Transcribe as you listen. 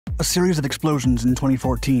A series of explosions in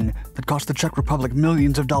 2014 that cost the Czech Republic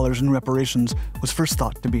millions of dollars in reparations was first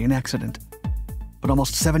thought to be an accident. But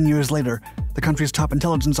almost 7 years later, the country's top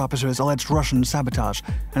intelligence officers alleged Russian sabotage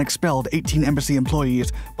and expelled 18 embassy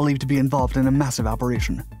employees believed to be involved in a massive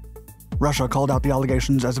operation. Russia called out the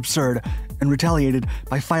allegations as absurd and retaliated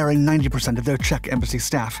by firing 90% of their Czech embassy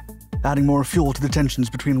staff, adding more fuel to the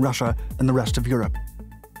tensions between Russia and the rest of Europe.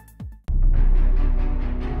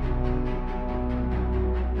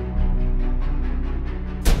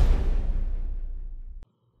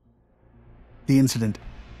 The incident.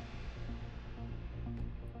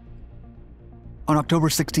 On October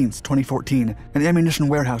 16, 2014, an ammunition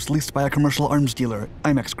warehouse leased by a commercial arms dealer,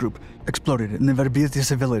 IMEX Group, exploded in the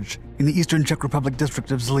Verbětice village in the eastern Czech Republic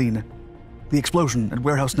district of Zlín. The explosion at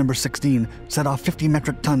warehouse number 16 set off 50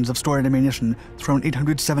 metric tons of stored ammunition thrown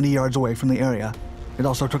 870 yards away from the area. It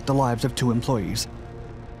also took the lives of 2 employees.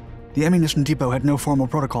 The ammunition depot had no formal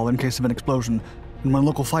protocol in case of an explosion, and when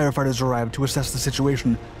local firefighters arrived to assess the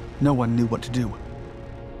situation, no one knew what to do.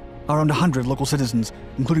 Around 100 local citizens,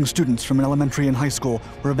 including students from an elementary and high school,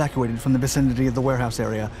 were evacuated from the vicinity of the warehouse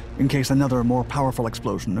area in case another, more powerful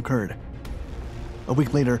explosion occurred. A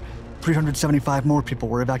week later, 375 more people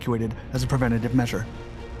were evacuated as a preventative measure.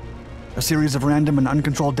 A series of random and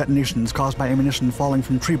uncontrolled detonations caused by ammunition falling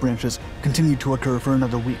from tree branches continued to occur for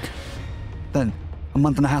another week. Then, a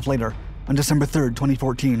month and a half later, on December 3,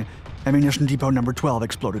 2014, ammunition depot number 12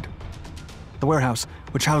 exploded. The warehouse,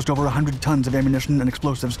 which housed over 100 tons of ammunition and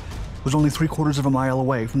explosives, was only 3/4 of a mile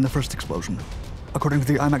away from the first explosion. According to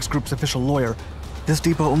the IMEX Group's official lawyer, this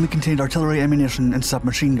depot only contained artillery ammunition and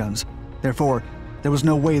submachine guns. Therefore, there was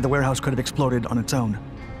no way the warehouse could have exploded on its own.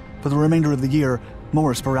 For the remainder of the year,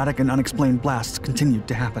 more sporadic and unexplained blasts continued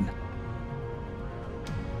to happen.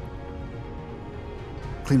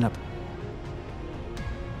 Cleanup.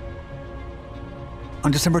 On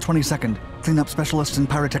December 22nd, cleanup specialists and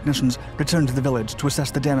pyrotechnicians returned to the village to assess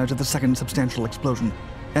the damage of the second substantial explosion.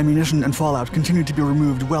 Ammunition and fallout continued to be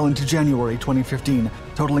removed well into January 2015,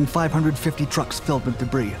 totaling 550 trucks filled with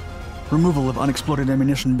debris. Removal of unexploded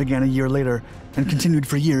ammunition began a year later and continued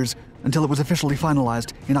for years until it was officially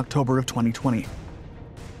finalized in October of 2020.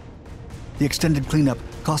 The extended cleanup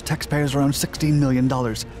cost taxpayers around $16 million,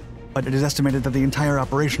 but it is estimated that the entire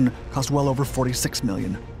operation cost well over $46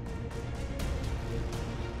 million.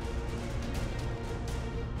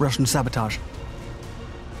 Russian sabotage.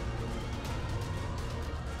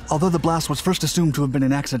 Although the blast was first assumed to have been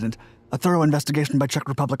an accident, a thorough investigation by Czech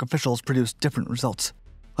Republic officials produced different results.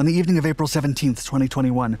 On the evening of April 17,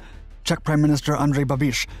 2021, Czech Prime Minister Andrej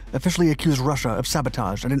Babiš officially accused Russia of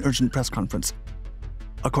sabotage at an urgent press conference.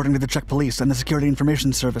 According to the Czech police and the Security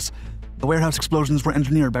Information Service, the warehouse explosions were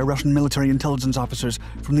engineered by Russian military intelligence officers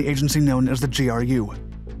from the agency known as the GRU.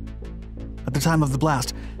 At the time of the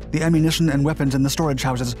blast, the ammunition and weapons in the storage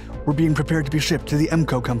houses were being prepared to be shipped to the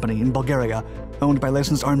EMCO company in Bulgaria, owned by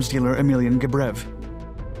licensed arms dealer Emilian Gebrev.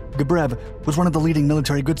 Gebrev was one of the leading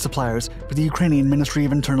military goods suppliers for the Ukrainian Ministry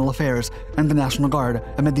of Internal Affairs and the National Guard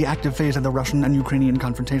amid the active phase of the Russian and Ukrainian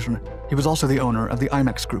confrontation. He was also the owner of the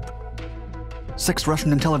IMEX Group. 6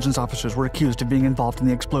 Russian intelligence officers were accused of being involved in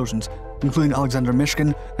the explosions, including Alexander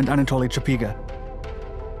Mishkin and Anatoly Chapiga.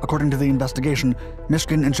 According to the investigation,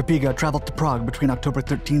 Mishkin and Chapiga traveled to Prague between October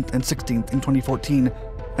 13th and 16th in 2014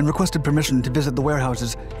 and requested permission to visit the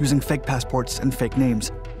warehouses using fake passports and fake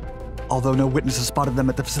names. Although no witnesses spotted them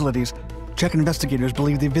at the facilities, Czech investigators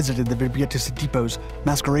believe they visited the Verbětice depots,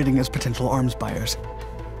 masquerading as potential arms buyers.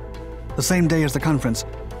 The same day as the conference,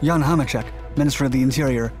 Jan Hamáček, Minister of the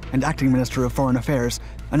Interior and Acting Minister of Foreign Affairs,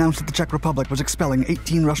 announced that the Czech Republic was expelling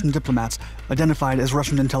 18 Russian diplomats identified as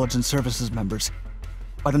Russian intelligence services members.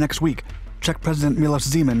 By the next week, Czech President Miloš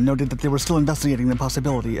Zeman noted that they were still investigating the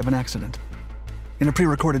possibility of an accident. In a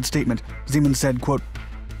pre-recorded statement, Zeman said, quote,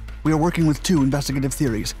 "We are working with 2 investigative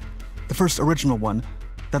theories. The first original one,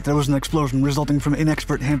 that there was an explosion resulting from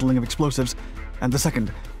inexpert handling of explosives, and the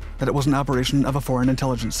second, that it was an operation of a foreign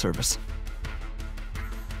intelligence service."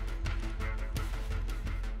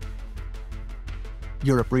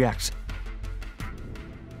 Europe reacts.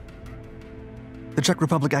 The Czech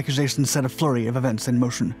Republic accusations set a flurry of events in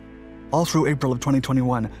motion. All through April of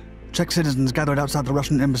 2021, Czech citizens gathered outside the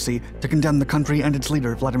Russian embassy to condemn the country and its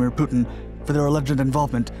leader, Vladimir Putin, for their alleged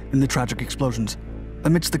involvement in the tragic explosions.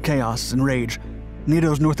 Amidst the chaos and rage,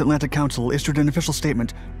 NATO's North Atlantic Council issued an official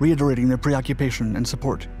statement reiterating their preoccupation and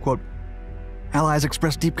support. Quote, "Allies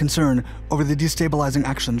express deep concern over the destabilizing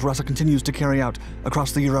actions Russia continues to carry out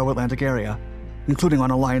across the Euro-Atlantic area, including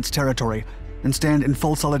on alliance territory, and stand in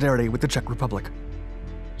full solidarity with the Czech Republic."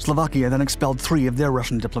 Slovakia then expelled 3 of their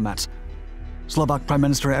Russian diplomats. Slovak Prime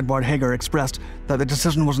Minister Eduard Heger expressed that the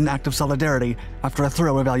decision was an act of solidarity after a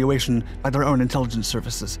thorough evaluation by their own intelligence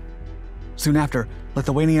services. Soon after,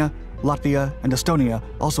 Lithuania, Latvia, and Estonia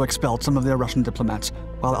also expelled some of their Russian diplomats,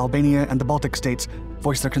 while Albania and the Baltic states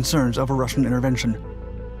voiced their concerns over Russian intervention.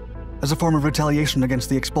 As a form of retaliation against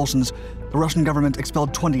the expulsions, the Russian government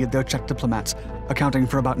expelled 20 of their Czech diplomats, accounting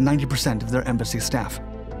for about 90% of their embassy staff.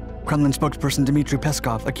 Kremlin spokesperson Dmitry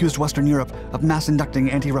Peskov accused Western Europe of mass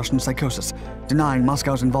inducting anti-Russian psychosis, denying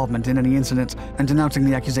Moscow's involvement in any incidents and denouncing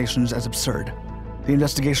the accusations as absurd. The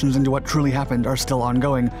investigations into what truly happened are still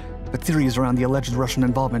ongoing, but theories around the alleged Russian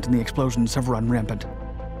involvement in the explosions have run rampant.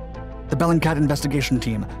 The Bellingcat Investigation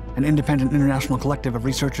Team, an independent international collective of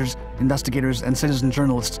researchers, investigators, and citizen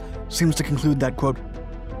journalists, seems to conclude that, quote,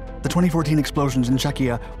 the 2014 explosions in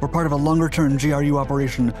Czechia were part of a longer-term GRU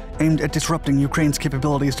operation aimed at disrupting Ukraine's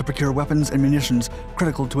capabilities to procure weapons and munitions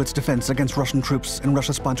critical to its defense against Russian troops and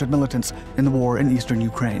Russia-sponsored militants in the war in eastern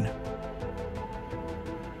Ukraine.